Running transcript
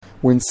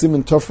We're in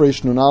Siman Tov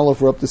Reish Nun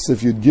Aleph. We're up to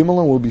Sif Yud Gimel,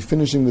 and we'll be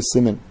finishing the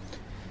Siman.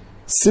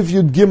 Sif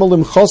Yud Gimel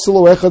im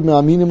choselo echad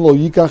me'aminim lo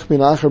yikach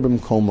min acher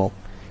b'mkomo.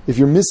 If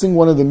you're missing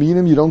one of the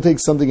minim, you don't take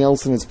something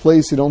else in its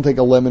place. You don't take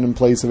a lemon in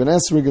place of an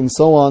esrig, and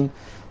so on.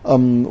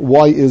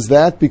 Why is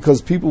that?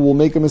 Because people will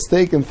make a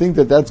mistake and think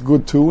that that's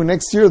good too, and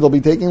next year they'll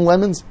be taking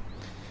lemons.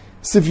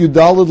 Sif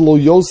Yudalad lo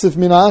Yosef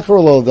min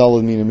acher lo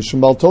dalad minim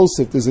mishum bal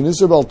tosif. There's an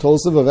isur bal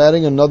tosif of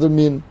adding another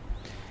min,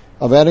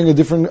 of adding a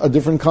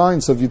different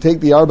kind. So if you take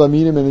the arba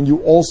minim and then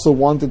you also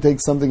want to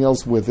take something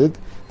else with it,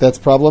 that's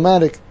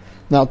problematic.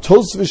 Now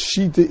Tosfos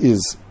shita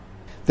is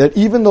that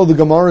even though the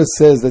Gemara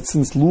says that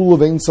since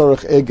lulav ain't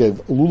sarach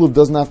eged, lulav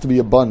doesn't have to be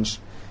a bunch,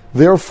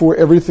 therefore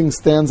everything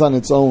stands on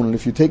its own. And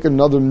if you take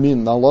another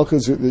min, the halach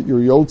is that you're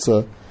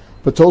yotza,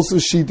 but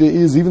Tosfos shita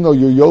is even though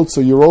you're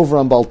yotza, you're over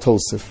on bal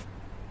tosif.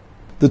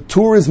 The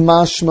Tur is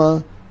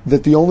mashma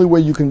that the only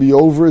way you can be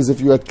over is if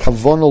you had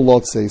kavana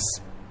lotzes.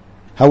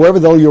 However,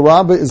 the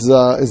Yoraba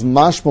is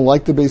mashma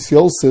like the Beis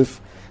Yosef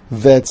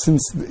that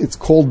since it's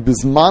called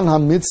bisman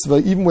ha-mitzvah,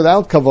 even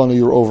without kavana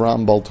you're over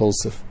on bal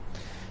tosif.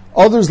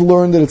 Others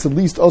learn that it's at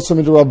least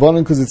osam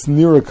midrabanan because it's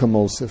near a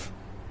kamosif.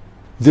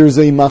 There's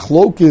a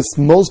machlokis.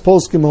 Most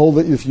poskim hold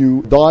that if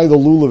you dye the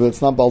lulav,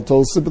 it's not bal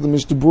tosif, but the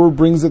Mishnah Berurah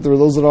brings it. There are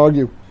those that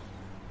argue.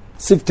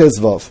 Sif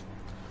tezvav.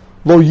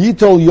 Lo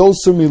yitol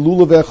yoser mi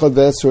lulav echad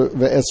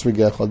ve'esrig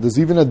echad. There's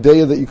even a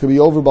day that you could be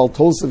over bal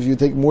tosif if you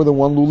take more than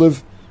one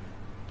lulav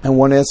and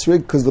one esrig,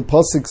 because the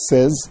pasuk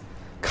says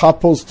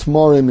kapos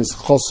tmarim is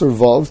choser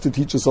vav to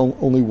teach us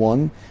only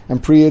one,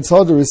 and pri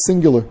etzhader is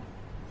singular.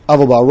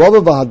 Avaba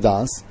rava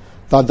v'hadas.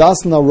 The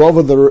hadas and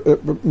arava that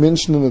are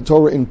mentioned in the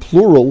Torah in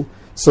plural.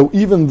 So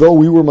even though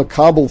we were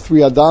makabel 3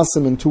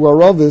 hadasim and 2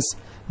 aravis,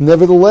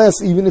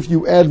 nevertheless, even if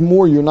you add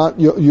more, you're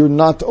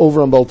not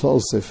over on bal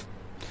tosif.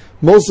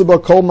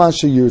 Mosaba kol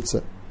masha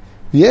yirtze.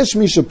 V'yesh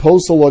misha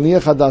posel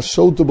laniach hadas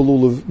shota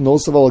belulav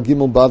nosav al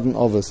gimel baden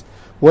avos.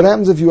 What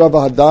happens if you have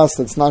a hadas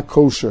that's not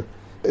kosher?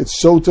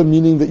 It's shota,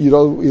 meaning that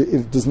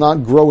it does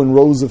not grow in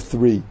rows of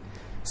 3.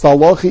 So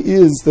halachi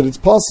is that it's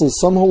possible.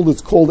 Some hold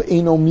it's called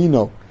eno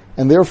mino,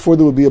 and therefore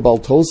there would be a bal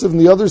tosif, and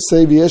the others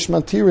say v'yesh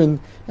matirin,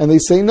 and they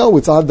say no,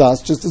 it's a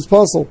hadas, just as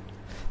possible.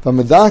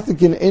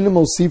 V'medachtikin enim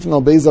osifin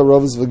al beis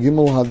aravos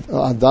v'gimel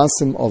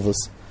hadasim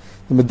avos.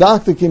 The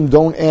medachtikim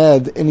don't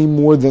add any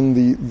more than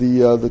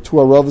the 2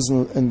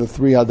 aravos and the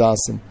 3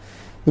 hadasim.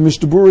 The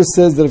Mishnah Berurah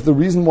says that if the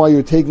reason why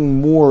you're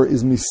taking more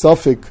is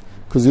misafik,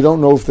 because you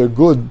don't know if they're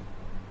good,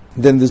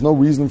 then there's no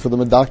reason for the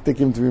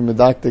medachtikim to be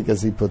medachtik,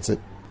 as he puts it.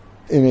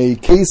 In a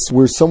case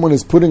where someone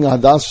is putting a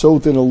hadas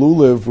shot in a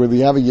lulav where they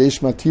have a yesh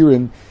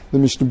matirin, the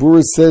Mishnah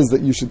Berurah says that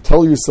you should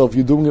tell yourself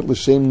you're doing it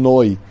l'shem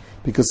noi,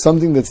 because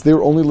something that's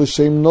there only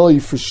l'shem noi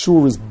for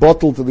sure is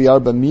bottled to the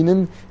arba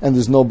minim, and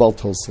there's no bal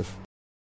tosif.